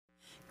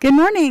Good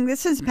morning.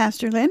 This is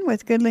Pastor Lynn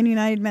with Lyn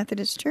United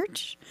Methodist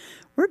Church.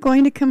 We're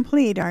going to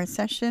complete our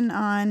session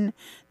on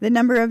the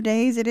number of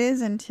days it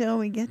is until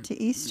we get to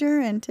Easter,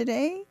 and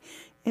today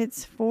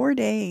it's 4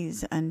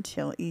 days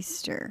until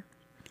Easter.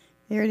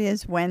 There it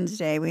is,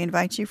 Wednesday. We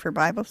invite you for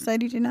Bible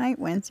study tonight,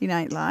 Wednesday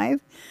night live.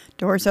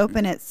 Doors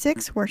open at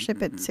 6,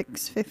 worship at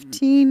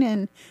 6:15,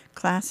 and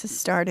classes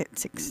start at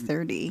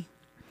 6:30.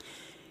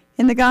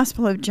 In the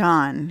Gospel of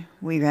John,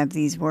 we have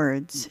these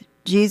words: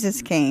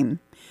 Jesus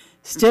came,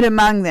 stood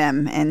among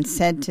them, and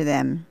said to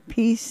them,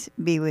 "Peace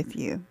be with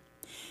you."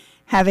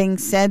 Having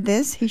said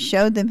this, he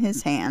showed them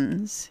his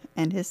hands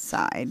and his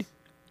side.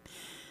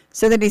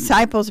 So the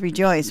disciples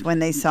rejoiced when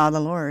they saw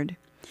the Lord.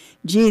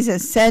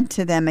 Jesus said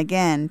to them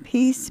again,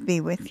 "Peace be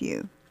with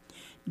you.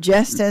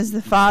 Just as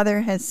the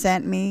Father has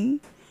sent me,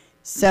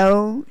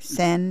 so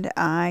send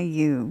I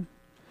you."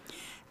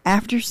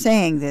 After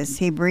saying this,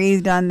 he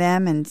breathed on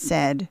them and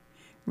said,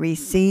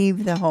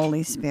 "Receive the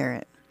Holy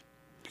Spirit."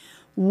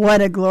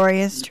 What a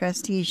glorious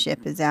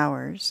trusteeship is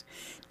ours.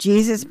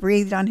 Jesus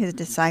breathed on his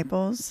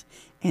disciples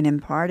and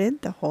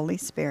imparted the Holy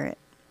Spirit.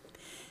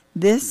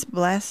 This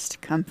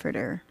blessed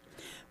Comforter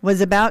was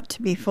about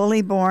to be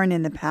fully born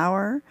in the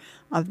power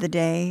of the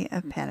day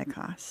of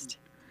Pentecost.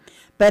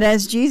 But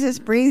as Jesus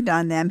breathed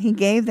on them, he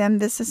gave them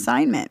this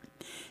assignment: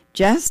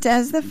 "Just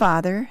as the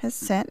Father has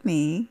sent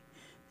me,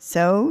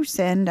 so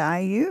send I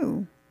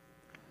you."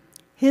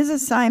 His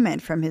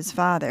assignment from his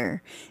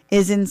Father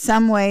is in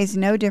some ways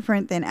no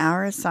different than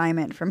our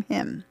assignment from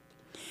him.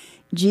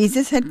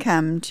 Jesus had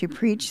come to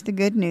preach the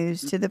good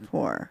news to the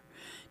poor,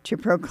 to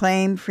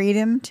proclaim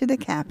freedom to the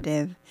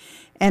captive,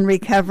 and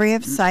recovery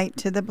of sight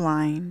to the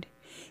blind.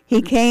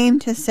 He came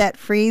to set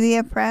free the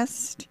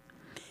oppressed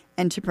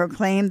and to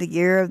proclaim the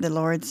year of the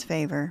Lord's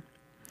favor.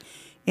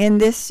 In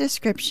this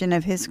description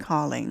of his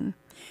calling,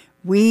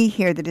 we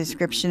hear the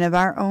description of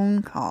our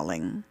own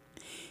calling.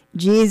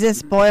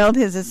 Jesus boiled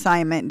his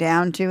assignment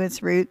down to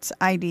its roots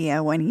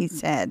idea when he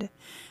said,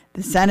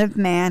 "The Son of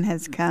Man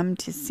has come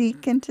to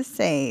seek and to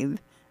save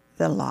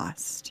the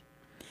lost."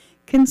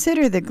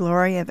 Consider the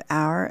glory of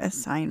our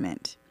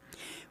assignment.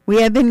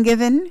 We have been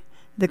given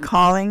the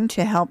calling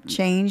to help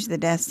change the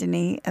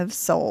destiny of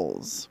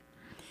souls.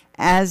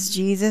 As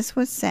Jesus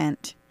was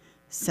sent,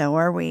 so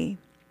are we.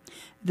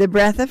 The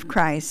breath of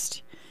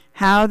Christ,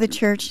 how the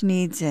church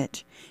needs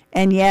it,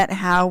 and yet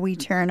how we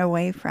turn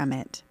away from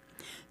it.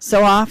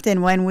 So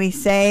often when we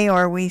say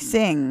or we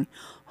sing,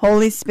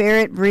 "Holy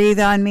Spirit, breathe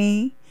on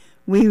me,"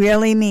 we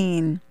really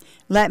mean,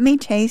 "Let me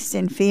taste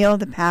and feel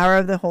the power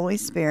of the Holy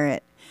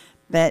Spirit,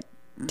 but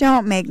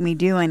don't make me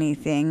do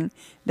anything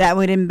that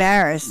would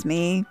embarrass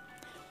me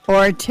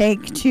or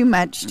take too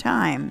much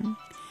time."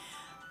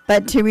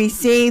 But to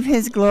receive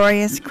his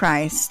glorious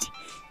Christ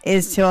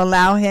is to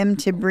allow him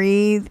to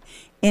breathe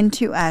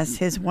into us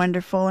his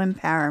wonderful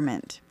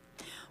empowerment.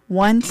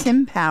 Once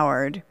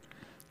empowered,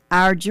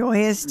 our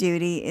joyous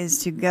duty is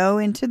to go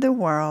into the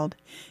world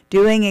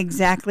doing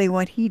exactly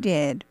what he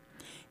did,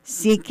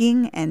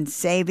 seeking and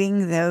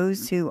saving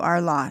those who are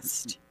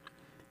lost.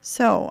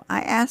 So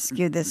I ask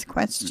you this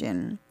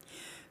question: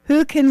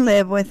 who can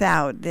live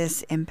without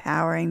this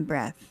empowering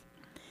breath?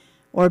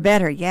 Or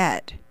better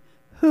yet,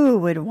 who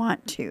would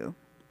want to?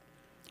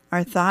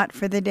 Our thought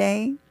for the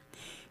day: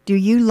 do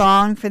you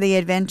long for the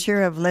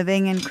adventure of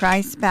living in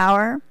Christ's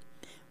power?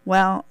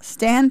 Well,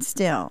 stand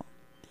still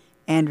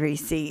and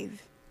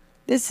receive.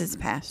 This is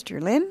Pastor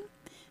Lynn.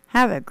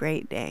 Have a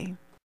great day.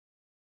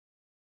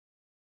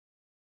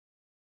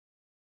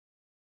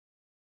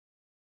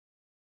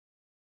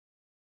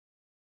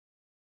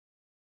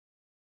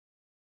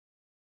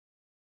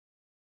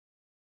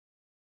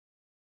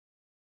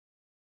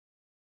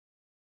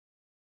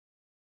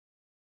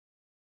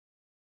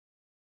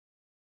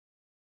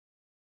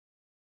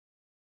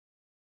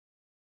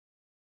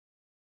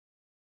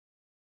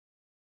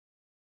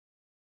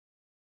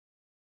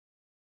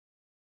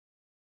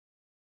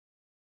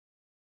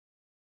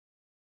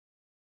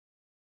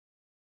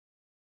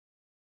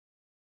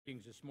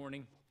 This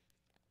morning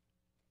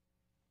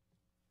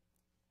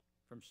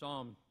from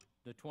Psalm,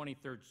 the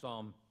 23rd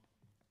Psalm.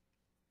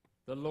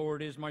 The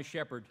Lord is my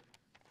shepherd,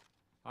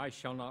 I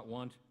shall not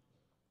want.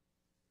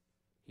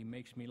 He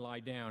makes me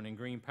lie down in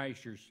green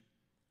pastures.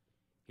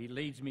 He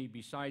leads me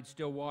beside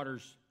still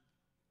waters.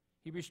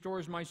 He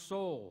restores my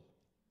soul.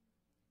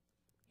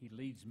 He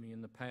leads me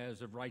in the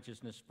paths of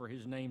righteousness for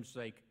his name's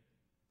sake.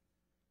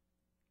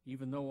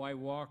 Even though I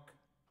walk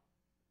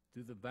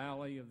through the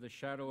valley of the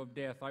shadow of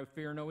death, I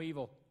fear no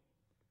evil.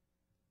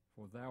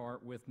 For thou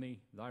art with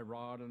me, thy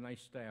rod and thy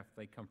staff,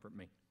 they comfort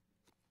me.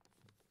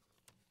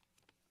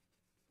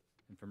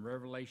 And from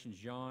Revelation,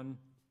 John,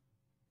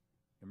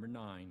 number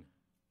 9.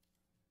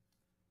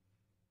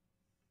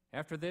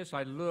 After this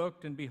I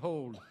looked, and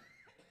behold,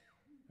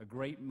 a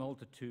great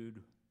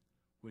multitude,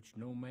 which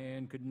no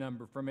man could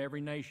number, from every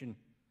nation,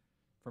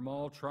 from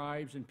all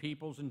tribes and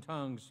peoples and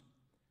tongues,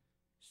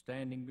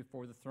 standing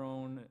before the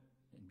throne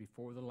and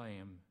before the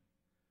Lamb,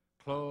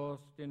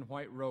 clothed in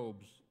white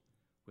robes,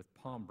 with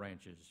palm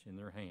branches in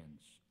their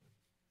hands.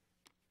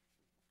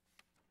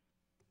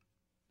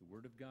 The word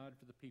word of God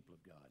for the people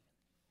of God.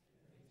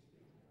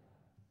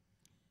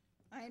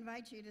 I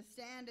invite you to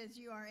stand as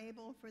you are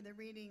able for the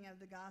reading of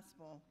the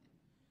gospel.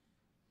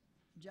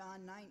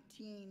 John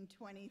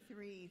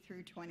 19:23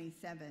 through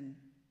 27.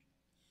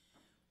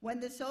 When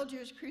the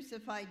soldiers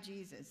crucified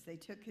Jesus, they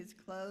took his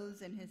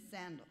clothes and his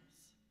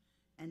sandals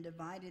and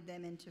divided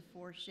them into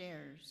 4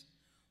 shares,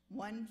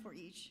 one for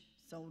each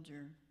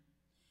soldier.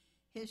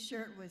 His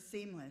shirt was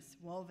seamless,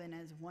 woven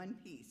as one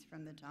piece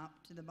from the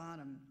top to the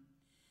bottom.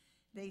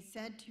 They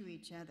said to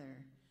each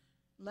other,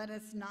 "Let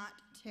us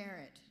not tear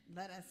it.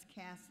 Let us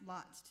cast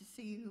lots to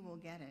see who will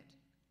get it."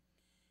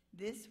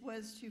 This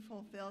was to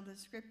fulfill the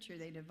scripture,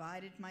 "They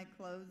divided my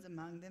clothes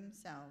among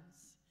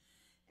themselves,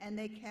 and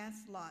they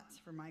cast lots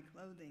for my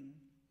clothing."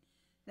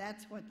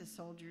 That's what the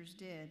soldiers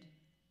did.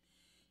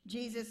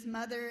 Jesus'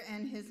 mother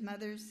and his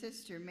mother's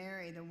sister,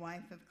 Mary, the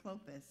wife of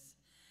Clopas,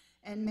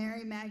 and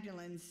Mary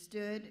Magdalene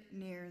stood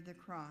near the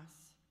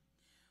cross.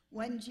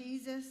 When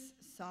Jesus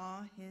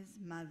saw his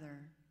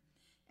mother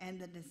and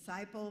the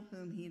disciple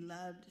whom he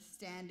loved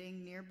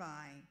standing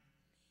nearby,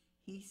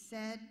 he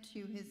said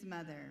to his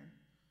mother,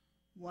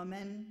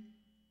 "Woman,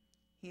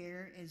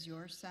 here is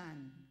your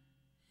son."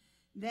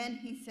 Then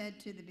he said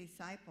to the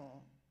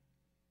disciple,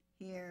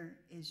 "Here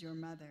is your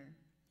mother."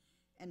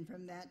 And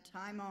from that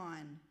time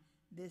on,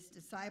 this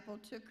disciple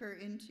took her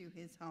into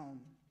his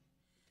home.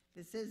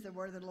 This is the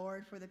word of the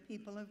Lord for the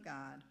people of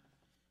God.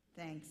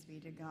 Thanks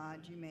be to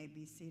God. You may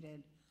be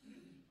seated.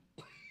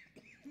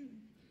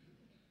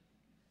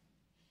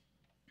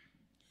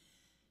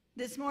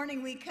 This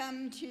morning we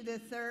come to the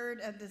third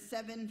of the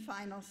 7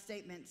 final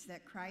statements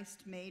that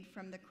Christ made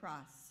from the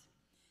cross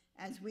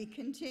as we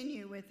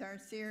continue with our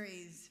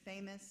series,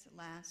 Famous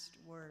Last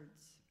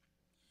Words.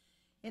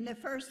 In the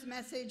first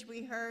message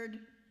we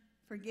heard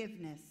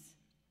forgiveness.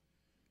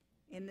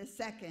 In the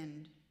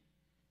second,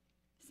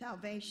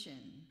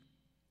 salvation.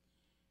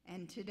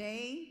 And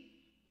today,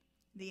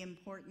 the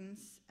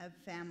importance of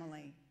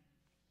family.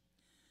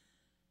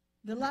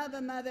 The love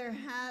a mother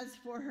has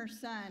for her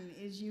son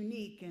is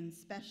unique and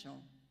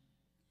special.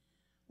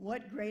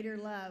 What greater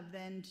love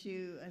than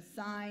to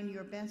assign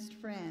your best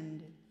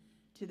friend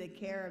to the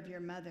care of your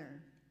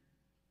mother?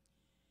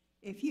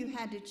 If you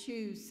had to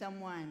choose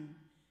someone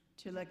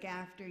to look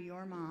after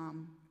your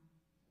mom,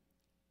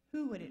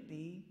 who would it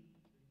be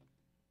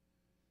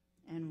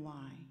and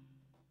why?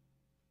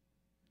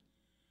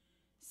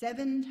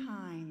 7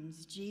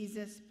 times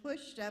Jesus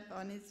pushed up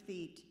on his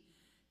feet,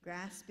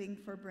 grasping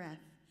for breath.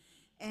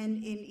 And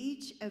in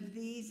each of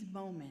these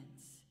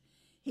moments,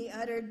 he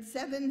uttered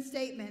 7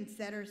 statements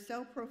that are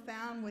so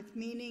profound with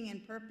meaning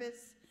and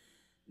purpose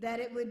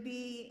that it would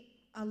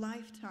be a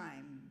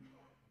lifetime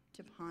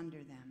to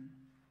ponder them.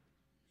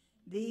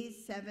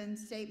 These 7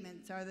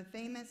 statements are the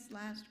famous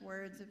last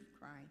words of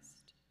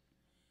Christ.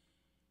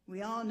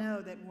 We all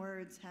know that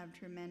words have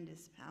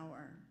tremendous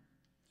power.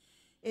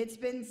 It's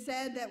been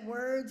said that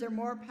words are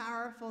more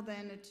powerful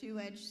than a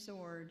 2-edged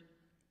sword.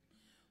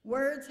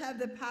 Words have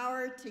the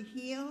power to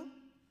heal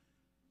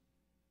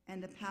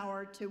and the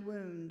power to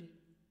wound.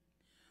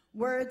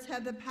 Words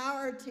have the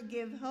power to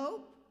give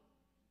hope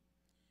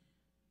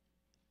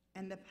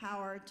and the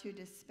power to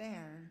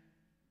despair.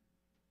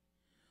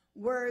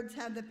 Words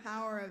have the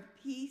power of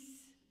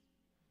peace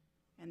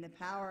and the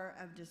power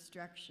of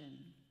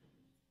destruction.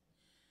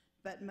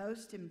 But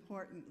most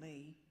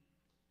importantly,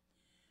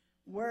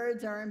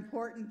 words are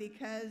important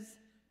because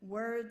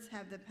words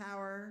have the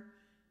power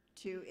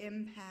to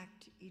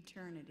impact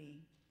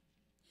eternity.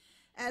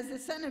 As the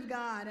Son of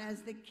God,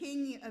 as the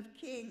King of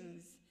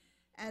Kings,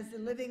 as the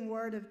living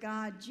Word of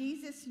God,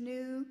 Jesus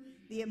knew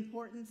the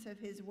importance of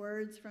his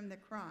words from the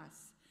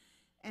cross,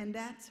 and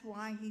that's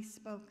why he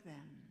spoke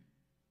them.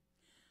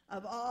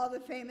 Of all the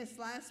famous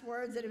last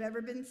words that have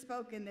ever been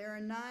spoken, there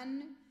are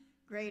none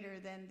greater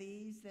than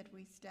these that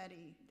we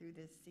study through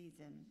this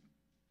season.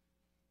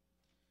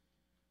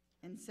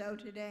 And so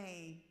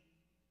today,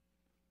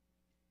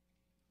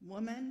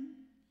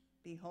 woman,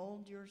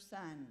 behold your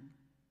son.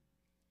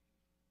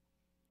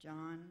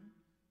 John,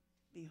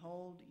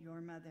 behold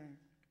your mother.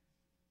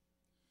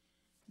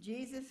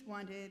 Jesus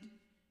wanted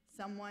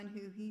someone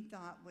who he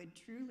thought would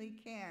truly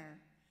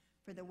care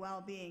for the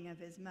well-being of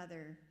his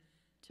mother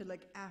to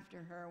look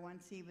after her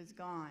once he was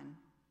gone.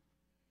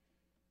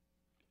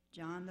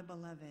 John the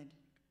beloved.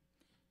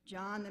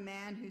 John the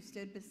man who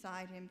stood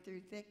beside him through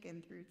thick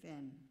and through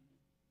thin.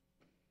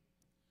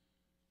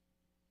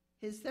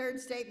 His third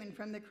statement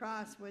from the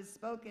cross was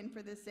spoken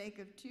for the sake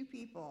of 2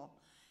 people,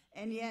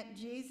 and yet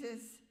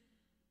Jesus,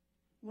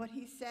 what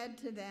he said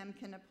to them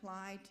can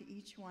apply to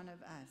each one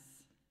of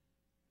us.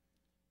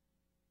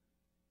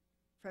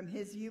 From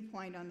his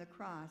viewpoint on the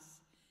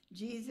cross,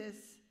 Jesus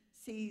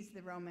sees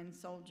the Roman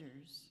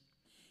soldiers.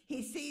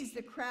 He sees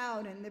the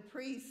crowd and the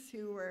priests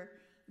who were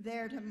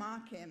there to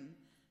mock him,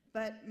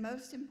 but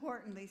most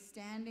importantly,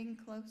 standing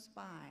close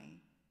by,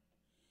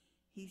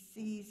 he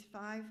sees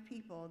 5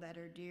 people that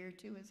are dear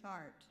to his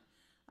heart.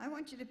 I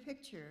want you to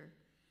picture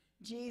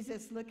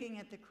Jesus looking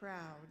at the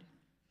crowd,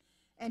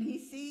 and he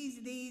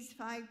sees these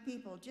 5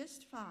 people,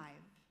 just 5,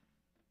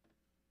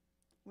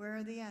 Where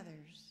are the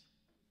others?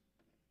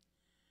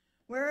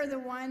 Where are the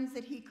ones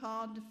that he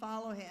called to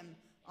follow him,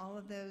 all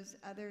of those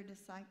other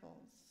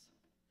disciples?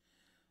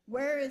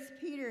 Where is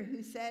Peter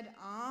who said,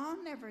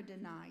 I'll never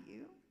deny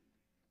you?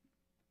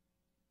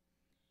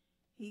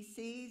 He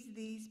sees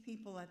these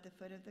people at the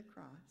foot of the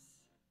cross.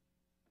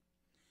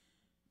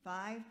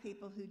 5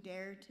 people who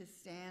dared to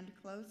stand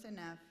close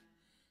enough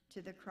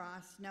to the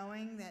cross,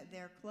 knowing that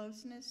their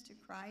closeness to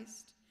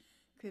Christ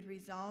could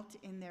result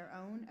in their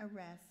own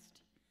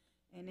arrest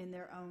and in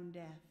their own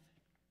death.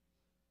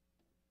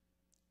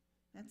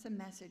 That's a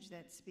message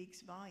that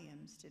speaks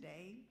volumes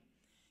today.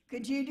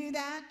 Could you do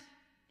that?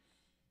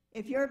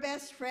 If your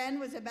best friend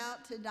was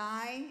about to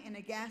die in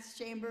a gas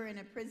chamber in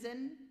a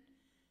prison,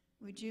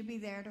 would you be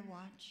there to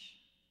watch?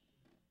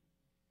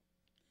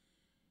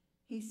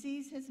 He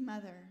sees his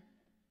mother,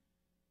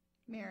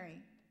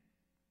 Mary,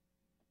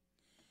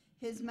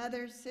 his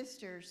mother's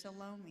sister,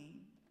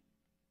 Salome,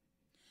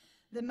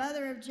 the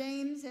mother of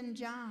James and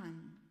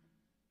John.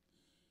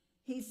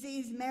 He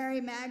sees Mary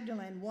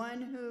Magdalene,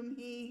 one whom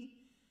he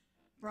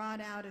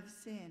brought out of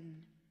sin,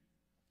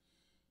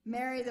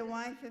 Mary, the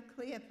wife of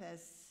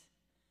Cleopas,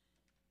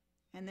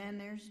 and then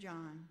there's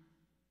John,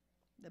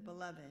 the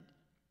beloved.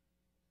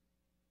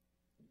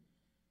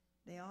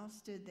 They all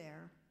stood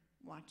there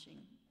watching,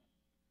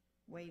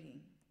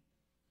 waiting.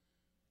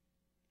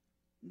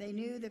 They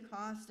knew the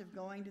cost of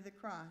going to the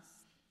cross,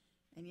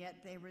 and yet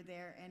they were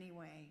there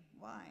anyway.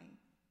 Why?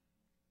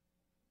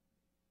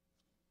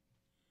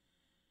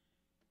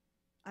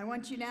 I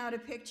want you now to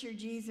picture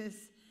Jesus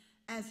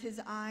as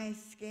his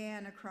eyes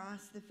scan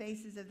across the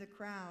faces of the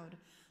crowd,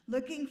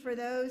 looking for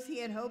those he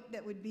had hoped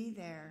that would be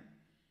there.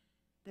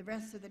 The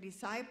rest of the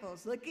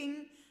disciples,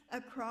 looking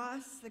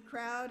across the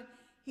crowd,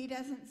 he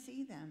doesn't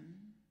see them.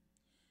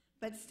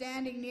 But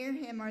standing near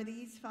him are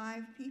these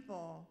 5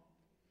 people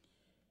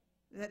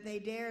that they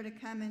dare to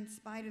come in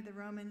spite of the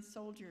Roman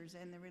soldiers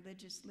and the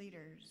religious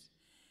leaders.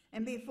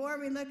 And before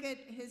we look at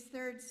his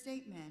 3rd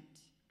statement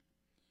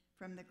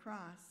from the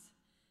cross,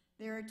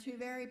 there are 2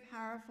 very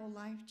powerful,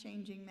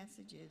 life-changing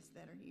messages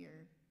that are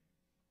here.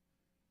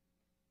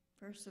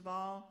 First of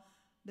all,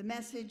 the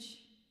message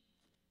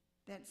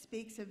that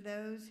speaks of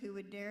those who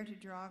would dare to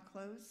draw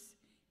close,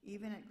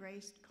 even at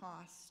great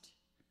cost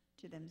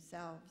to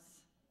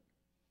themselves.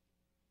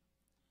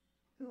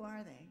 Who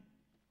are they?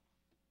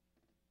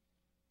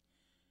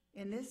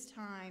 In this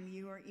time,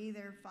 you are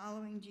either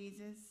following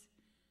Jesus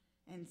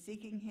and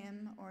seeking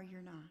him, or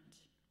you're not.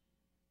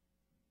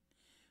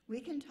 We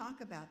can talk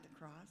about the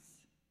cross.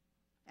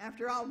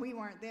 After all, we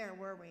weren't there,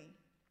 were we?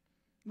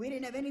 We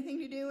didn't have anything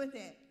to do with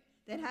it.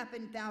 That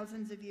happened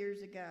thousands of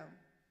years ago.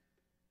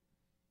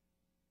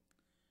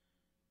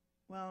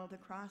 Well, the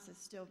cross is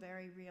still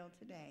very real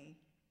today.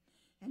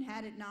 And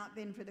had it not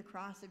been for the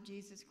cross of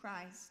Jesus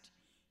Christ,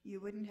 you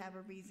wouldn't have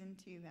a reason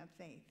to have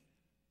faith.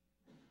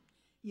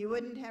 You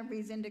wouldn't have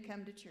reason to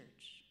come to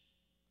church.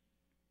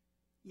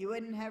 You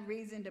wouldn't have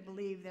reason to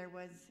believe there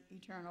was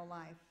eternal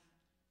life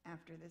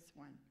after this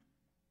one.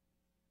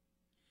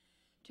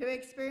 To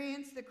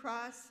experience the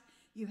cross,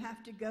 you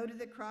have to go to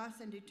the cross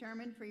and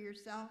determine for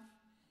yourself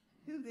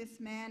who this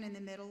man in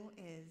the middle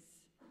is.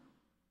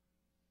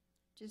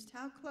 Just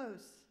how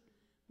close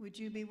would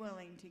you be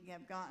willing to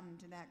have gotten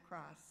to that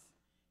cross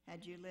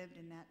had you lived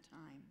in that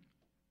time?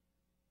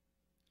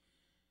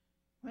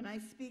 When I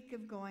speak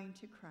of going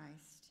to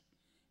Christ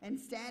and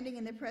standing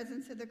in the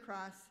presence of the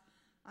cross,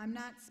 I'm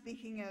not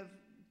speaking of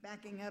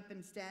backing up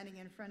and standing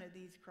in front of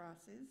these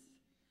crosses,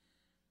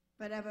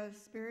 but of a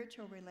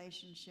spiritual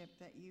relationship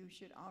that you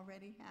should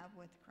already have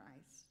with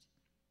Christ.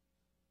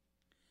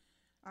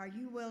 Are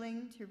you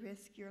willing to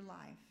risk your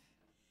life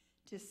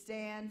to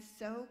stand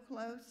so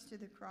close to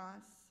the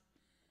cross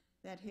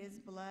that his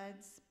blood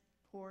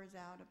pours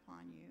out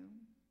upon you?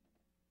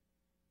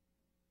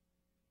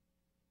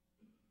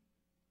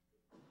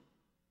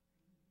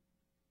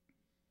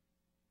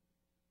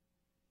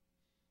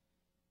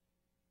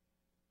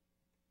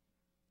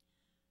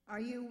 Are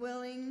you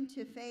willing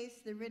to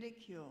face the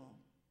ridicule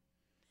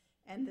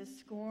and the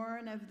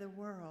scorn of the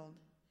world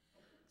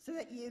so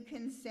that you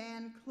can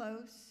stand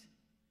close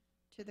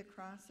to the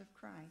cross of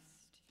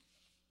Christ?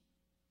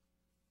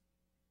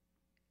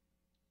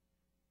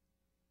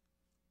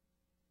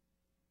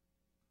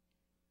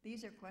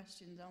 These are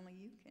questions only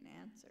you can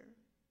answer.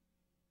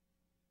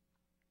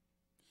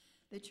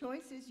 The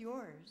choice is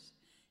yours,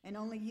 and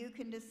only you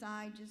can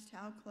decide just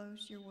how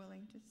close you're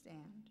willing to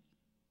stand.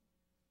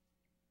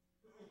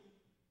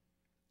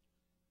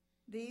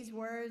 These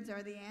words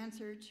are the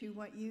answer to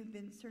what you've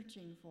been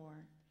searching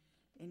for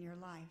in your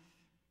life.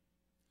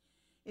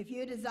 If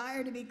you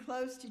desire to be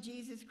close to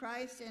Jesus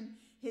Christ and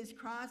his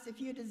cross,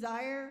 if you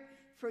desire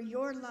for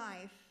your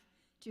life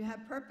to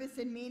have purpose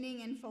and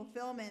meaning and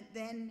fulfillment,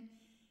 then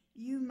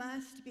you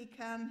must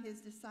become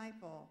his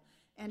disciple,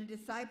 and a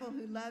disciple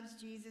who loves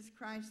Jesus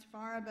Christ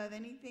far above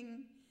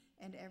anything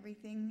and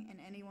everything and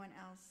anyone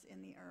else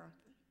in the earth.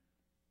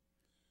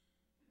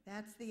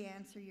 That's the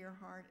answer your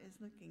heart is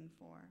looking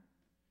for.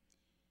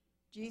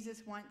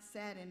 Jesus once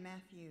said in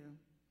Matthew,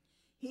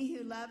 He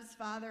who loves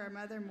father or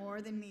mother more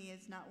than me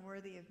is not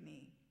worthy of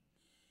me.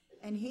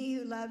 And he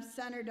who loves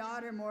son or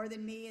daughter more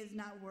than me is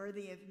not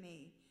worthy of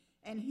me.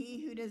 And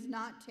he who does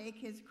not take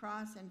his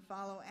cross and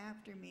follow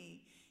after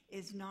me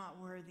is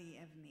not worthy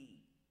of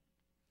me.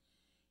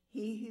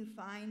 He who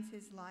finds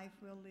his life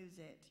will lose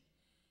it,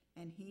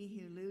 and he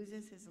who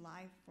loses his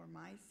life for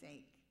my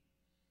sake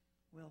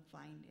will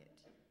find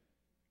it.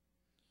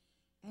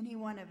 Any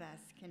one of us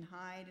can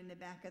hide in the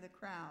back of the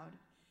crowd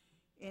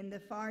in the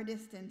far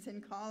distance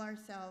and call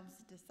ourselves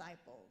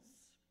disciples.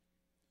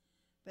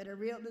 But a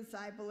real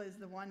disciple is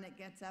the one that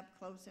gets up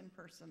close and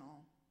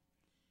personal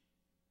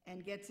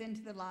and gets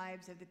into the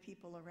lives of the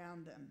people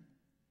around them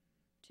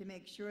to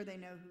make sure they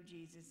know who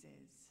Jesus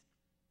is.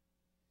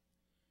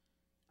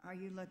 Are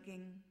you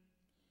looking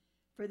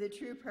for the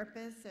true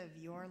purpose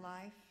of your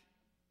life?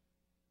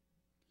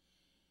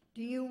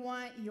 Do you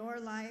want your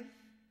life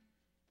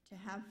to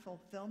have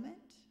fulfillment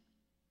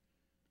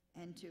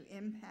and to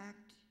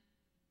impact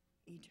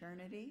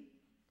eternity?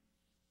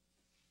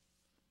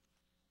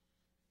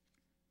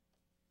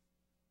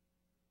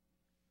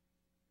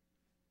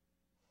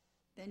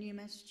 Then you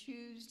must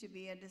choose to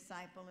be a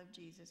disciple of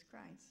Jesus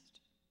Christ.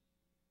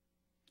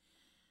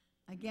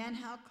 Again,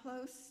 how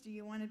close do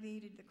you want to be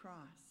to the cross?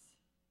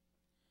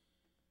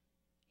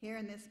 Here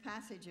in this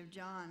passage of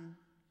John,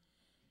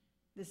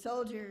 the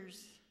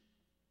soldiers,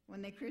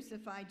 when they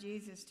crucified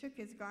Jesus, took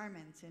his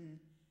garments and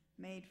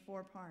made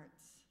 4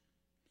 parts.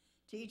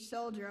 To each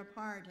soldier a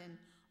part, and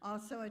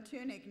also a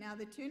tunic. Now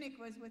the tunic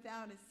was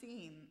without a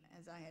seam,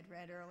 as I had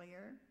read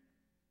earlier.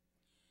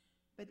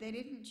 But they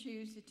didn't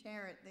choose to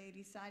tear it. They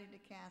decided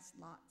to cast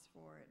lots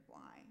for it.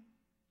 Why?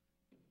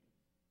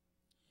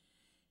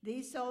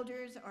 These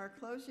soldiers are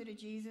closer to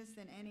Jesus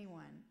than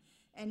anyone,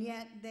 and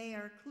yet they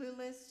are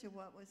clueless to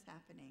what was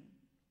happening.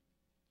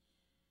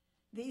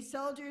 These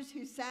soldiers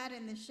who sat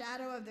in the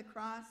shadow of the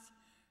cross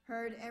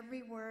heard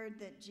every word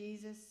that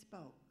Jesus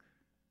spoke.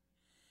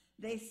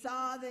 They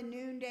saw the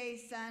noonday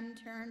sun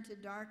turn to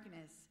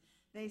darkness.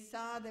 They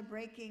saw the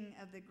breaking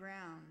of the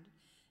ground.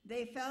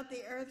 They felt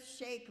the earth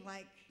shake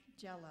like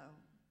jello.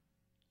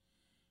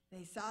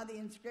 They saw the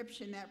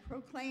inscription that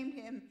proclaimed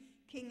him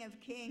King of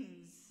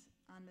Kings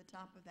on the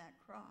top of that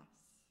cross.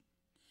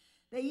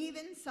 They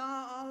even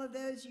saw all of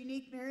those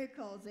unique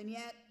miracles, and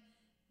yet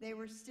they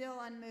were still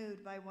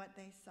unmoved by what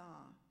they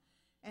saw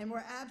and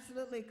were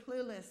absolutely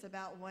clueless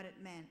about what it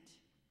meant.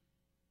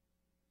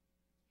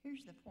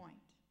 Here's the point.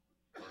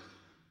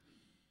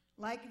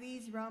 Like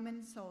these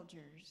Roman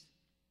soldiers,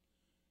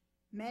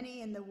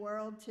 many in the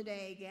world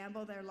today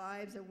gamble their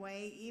lives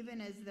away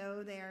even as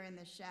though they are in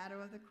the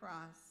shadow of the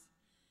cross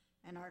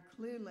and are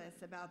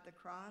clueless about the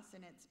cross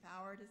and its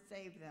power to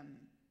save them.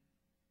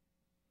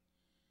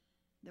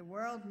 The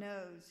world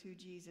knows who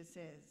Jesus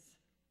is.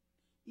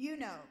 You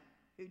know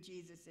who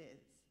Jesus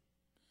is.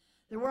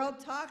 The world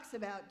talks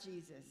about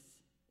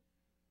Jesus.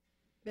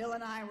 Bill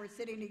and I were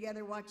sitting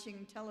together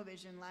watching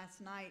television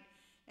last night,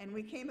 and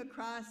we came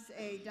across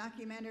a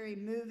documentary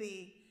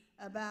movie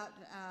about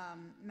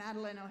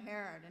Madeleine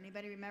O'Hara.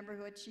 Anybody remember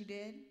what she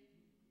did?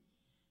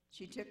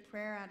 She took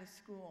prayer out of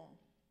school,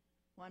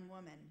 one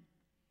woman.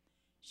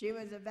 She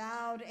was a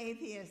vowed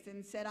atheist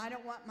and said, I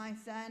don't want my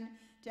son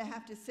to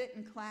have to sit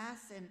in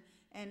class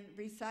and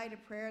recite a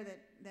prayer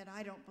that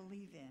I don't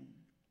believe in.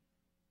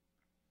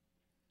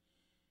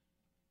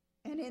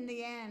 And in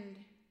the end,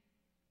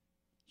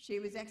 she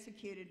was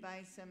executed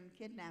by some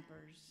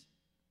kidnappers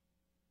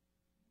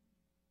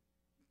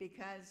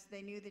because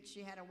they knew that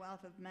she had a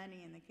wealth of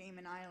money in the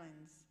Cayman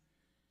Islands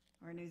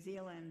or New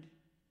Zealand,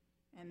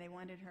 and they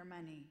wanted her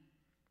money.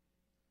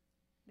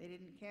 They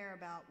didn't care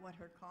about what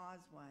her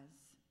cause was.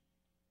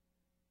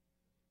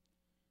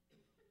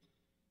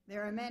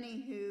 There are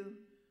many who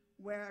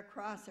wear a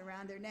cross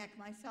around their neck,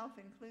 myself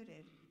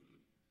included,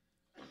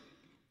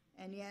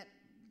 and yet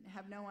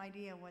have no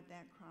idea what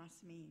that cross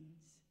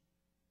means.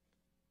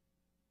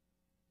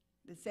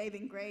 The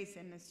saving grace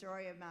in the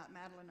story about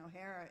Madeleine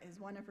O'Hara is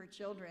one of her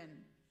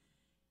children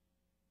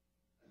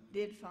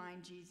did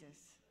find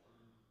Jesus.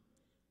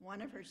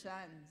 One of her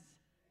sons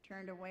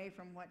turned away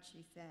from what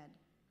she said.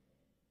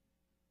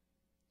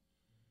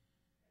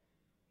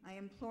 I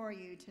implore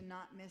you to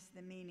not miss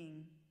the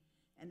meaning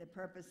and the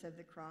purpose of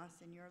the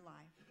cross in your life.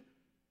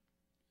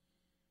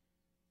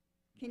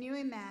 Can you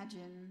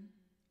imagine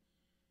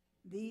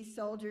these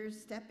soldiers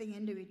stepping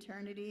into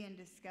eternity and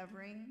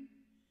discovering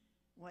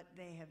what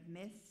they have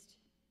missed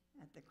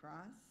at the cross?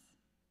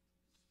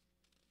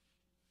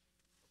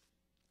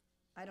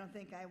 I don't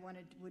think I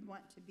would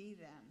want to be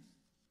them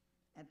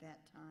at that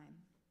time.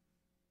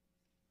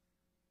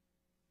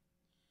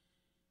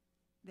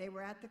 They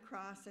were at the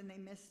cross and they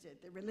missed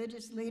it. The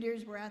religious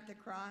leaders were at the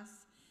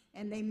cross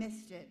and they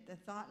missed it. The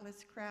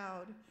thoughtless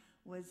crowd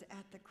was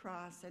at the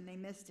cross and they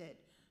missed it.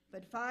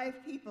 But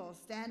 5 people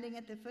standing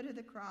at the foot of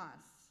the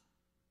cross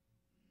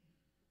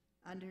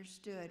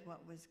understood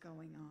what was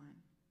going on.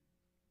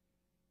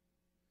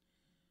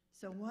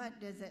 So what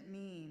does it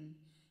mean,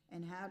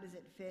 and how does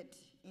it fit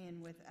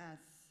in with us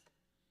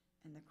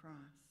and the cross?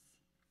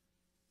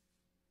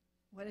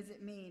 The What does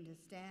it mean to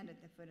stand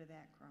at the foot of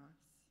that cross?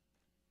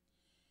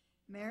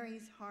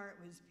 Mary's heart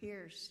was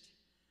pierced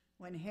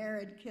when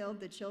Herod killed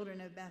the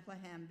children of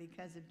Bethlehem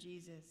because of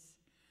Jesus.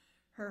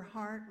 Her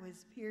heart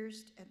was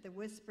pierced at the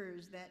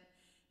whispers that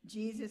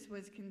Jesus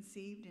was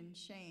conceived in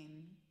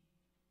shame.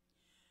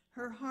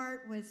 Her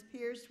heart was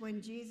pierced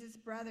when Jesus'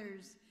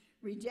 brothers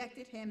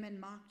rejected him and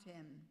mocked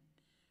him.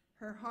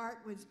 Her heart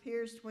was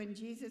pierced when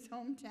Jesus'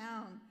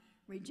 hometown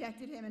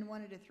rejected him and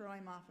wanted to throw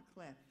him off a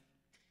cliff.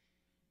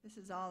 This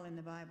is all in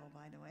the Bible,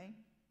 by the way.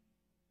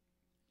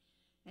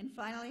 And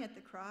finally, at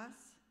the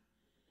cross,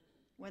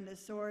 when the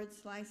sword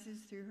slices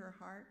through her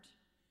heart,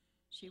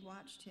 she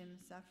watched him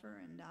suffer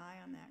and die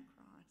on that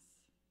cross.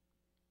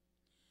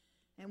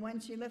 And when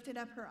she lifted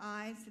up her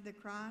eyes to the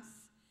cross,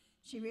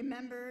 she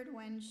remembered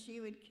when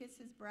she would kiss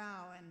his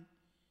brow, and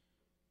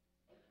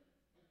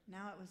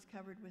now it was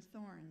covered with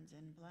thorns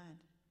and blood.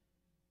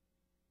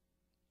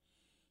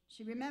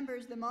 She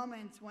remembers the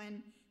moments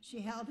when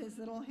she held his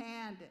little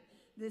hand,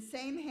 the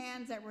same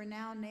hands that were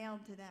now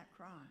nailed to that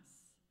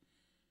cross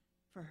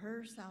for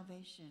her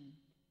salvation.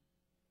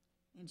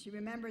 And she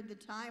remembered the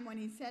time when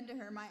he said to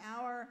her, "My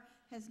hour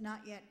has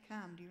not yet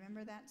come." Do you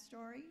remember that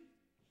story?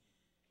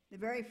 The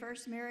very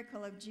first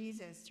miracle of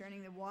Jesus,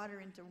 turning the water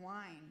into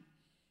wine.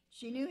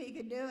 She knew he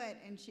could do it,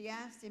 and she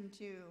asked him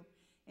to,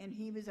 and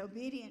he was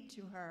obedient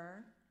to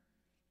her,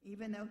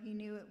 even though he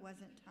knew it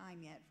wasn't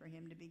time yet for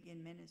him to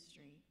begin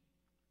ministry.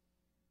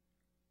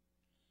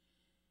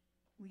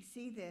 We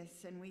see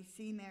this, and we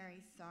see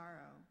Mary's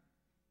sorrow.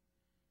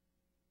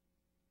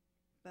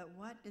 But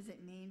what does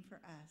it mean for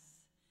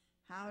us?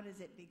 How does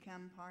it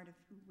become part of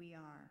who we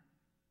are?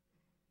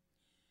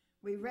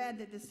 We read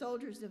that the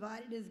soldiers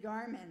divided his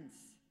garments.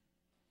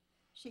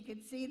 She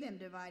could see them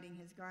dividing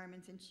his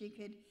garments, and she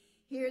could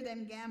hear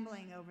them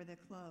gambling over the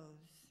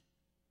clothes.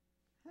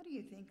 How do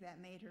you think that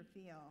made her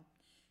feel?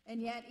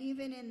 And yet,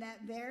 even in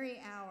that very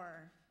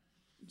hour,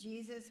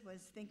 Jesus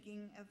was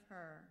thinking of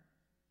her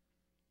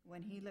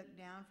when he looked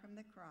down from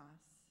the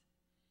cross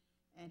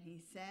and he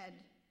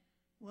said,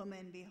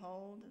 "Woman,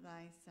 behold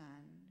thy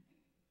son.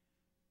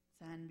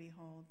 Son,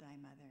 behold thy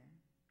mother."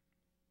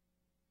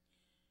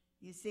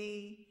 You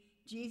see,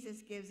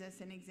 Jesus gives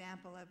us an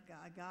example of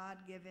a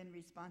God-given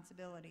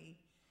responsibility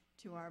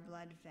to our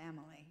blood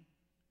family.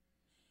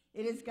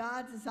 It is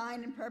God's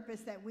design and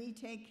purpose that we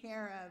take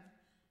care of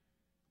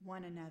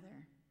one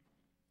another.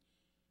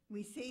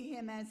 We see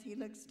him as he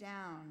looks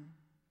down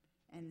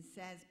and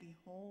says,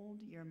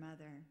 "Behold your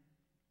mother."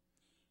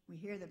 We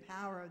hear the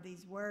power of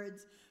these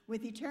words.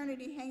 With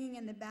eternity hanging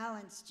in the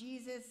balance,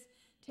 Jesus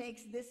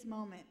takes this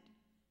moment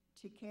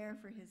to care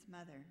for his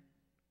mother.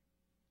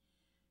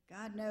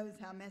 God knows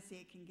how messy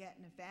it can get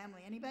in a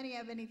family. Anybody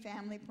have any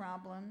family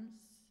problems?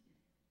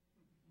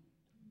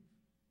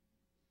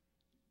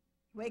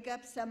 Wake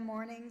up some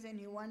mornings and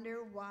you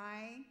wonder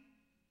why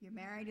you're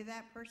married to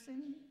that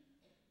person?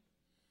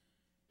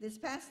 This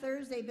past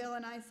Thursday, Bill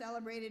and I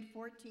celebrated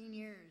 14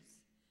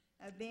 years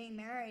of being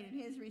married, and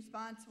his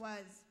response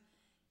was,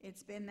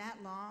 "It's been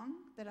that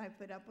long that I've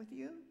put up with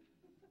you?"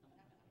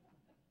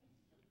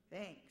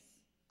 Thanks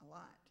a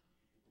lot.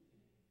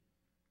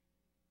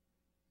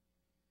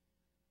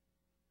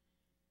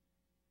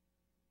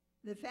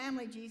 The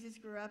family Jesus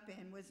grew up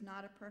in was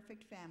not a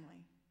perfect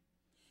family,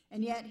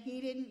 and yet he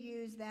didn't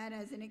use that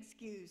as an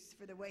excuse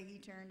for the way he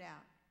turned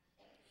out.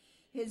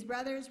 His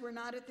brothers were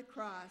not at the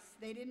cross.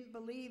 They didn't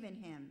believe in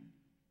him.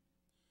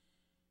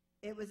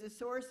 It was a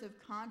source of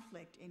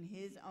conflict in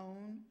his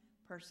own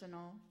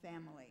personal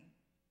family.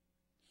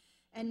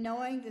 And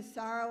knowing the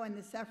sorrow and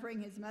the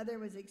suffering his mother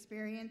was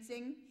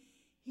experiencing,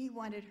 he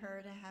wanted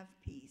her to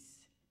have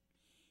peace.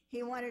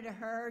 He wanted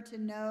her to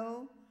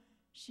know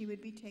she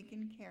would be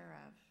taken care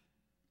of.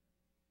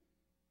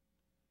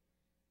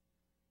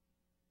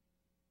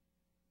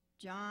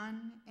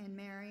 John and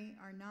Mary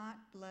are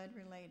not blood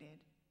related.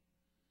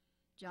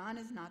 John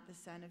is not the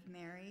son of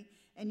Mary,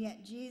 and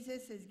yet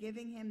Jesus is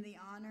giving him the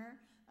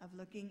honor of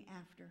looking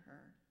after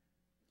her.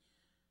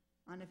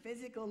 On a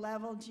physical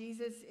level,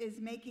 Jesus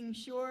is making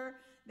sure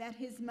that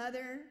his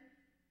mother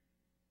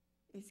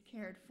is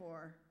cared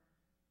for,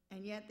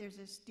 and yet there's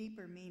a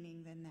deeper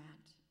meaning than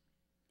that.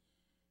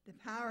 The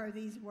power of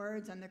these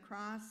words on the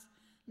cross,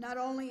 not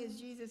only is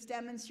Jesus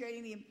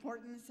demonstrating the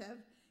importance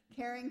of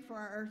caring for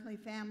our earthly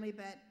family,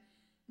 but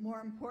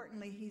more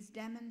importantly, he's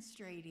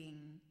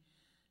demonstrating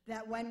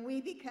that when we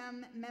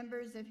become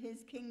members of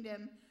his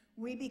kingdom,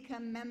 we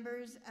become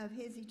members of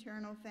his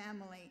eternal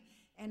family.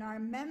 And our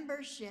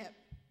membership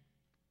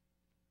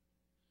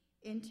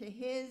into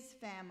his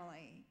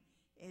family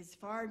is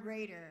far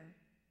greater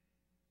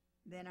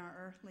than our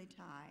earthly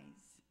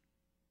ties.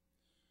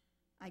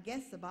 I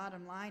guess the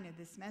bottom line of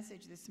this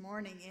message this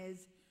morning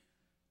is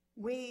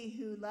we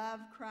who love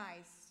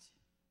Christ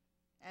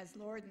as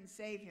Lord and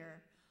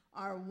Savior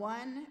are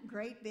one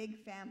great big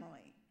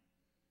family.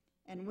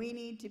 And we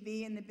need to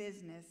be in the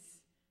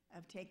business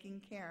of taking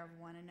care of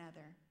one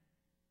another.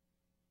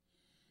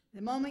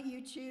 The moment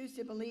you choose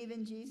to believe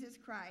in Jesus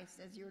Christ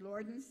as your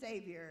Lord and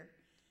Savior,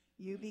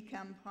 you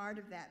become part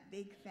of that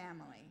big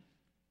family.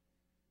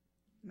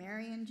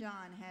 Mary and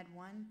John had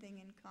one thing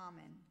in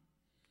common.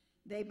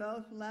 They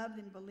both loved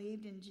and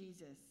believed in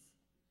Jesus.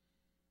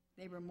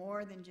 They were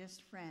more than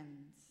just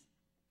friends.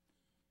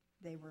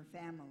 They were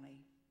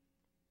family.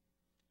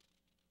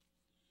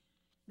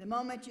 The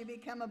moment you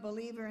become a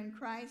believer in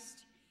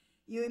Christ,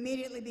 you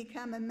immediately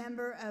become a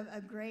member of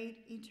a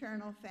great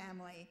eternal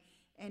family.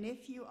 And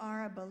if you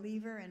are a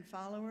believer and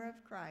follower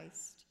of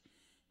Christ,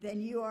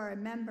 then you are a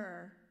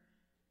member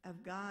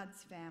of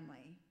God's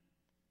family.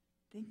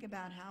 Think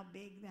about how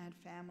big that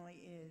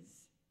family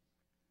is.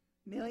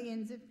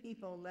 Millions of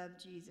people love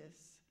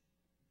Jesus.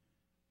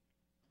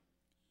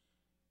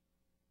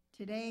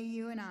 Today,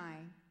 you and I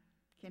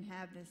can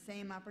have the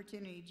same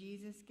opportunity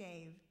Jesus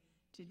gave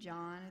to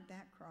John at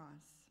that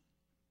cross.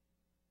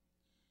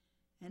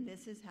 And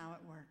this is how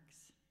it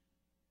works.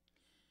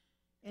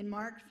 In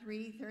Mark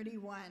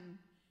 3:31,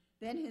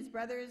 then his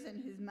brothers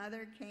and his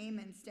mother came,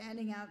 and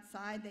standing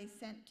outside, they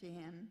sent to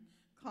him,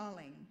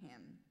 calling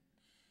him.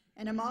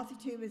 And a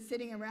multitude was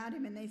sitting around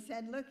him, and they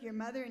said, "Look, your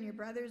mother and your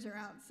brothers are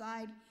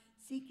outside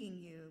seeking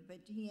you."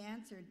 But he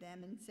answered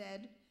them and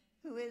said,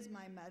 "Who is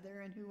my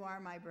mother and who are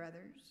my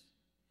brothers?"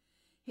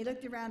 He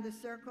looked around the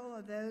circle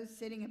of those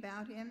sitting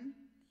about him.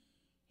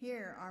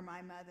 "Here are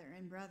my mother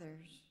and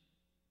brothers.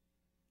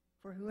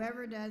 For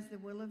whoever does the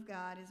will of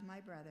God is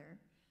my brother,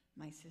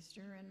 my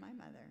sister, and my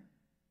mother."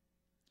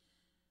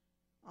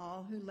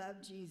 All who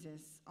love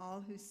Jesus,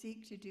 all who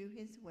seek to do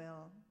his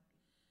will,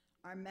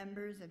 are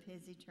members of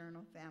his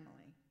eternal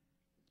family.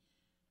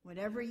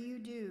 Whatever you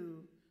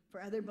do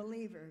for other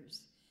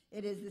believers,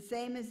 it is the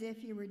same as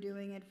if you were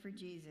doing it for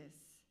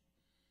Jesus.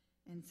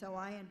 And so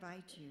I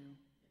invite you.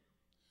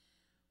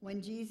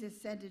 When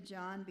Jesus said to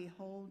John,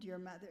 "Behold your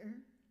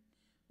mother,"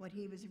 what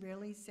he was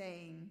really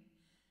saying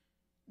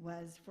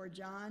was for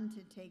John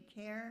to take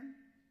care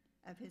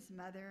of his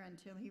mother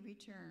until he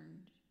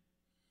returned.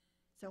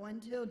 So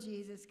until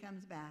Jesus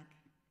comes back,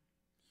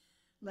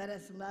 let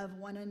us love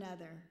one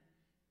another,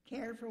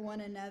 care for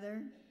one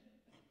another,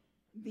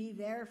 be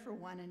there for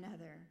one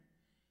another,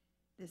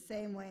 the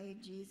same way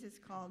Jesus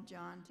called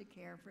John to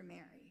care for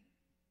Mary.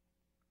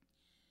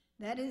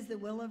 That is the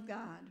will of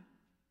God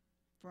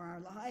for our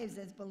lives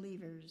as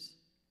believers.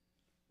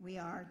 We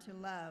are to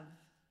love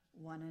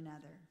one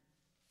another.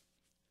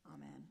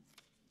 Amen.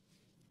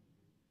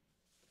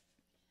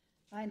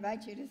 I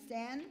invite you to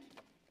stand.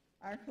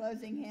 Our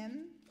closing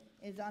hymn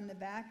is on the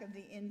back of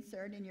the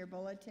insert in your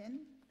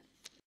bulletin.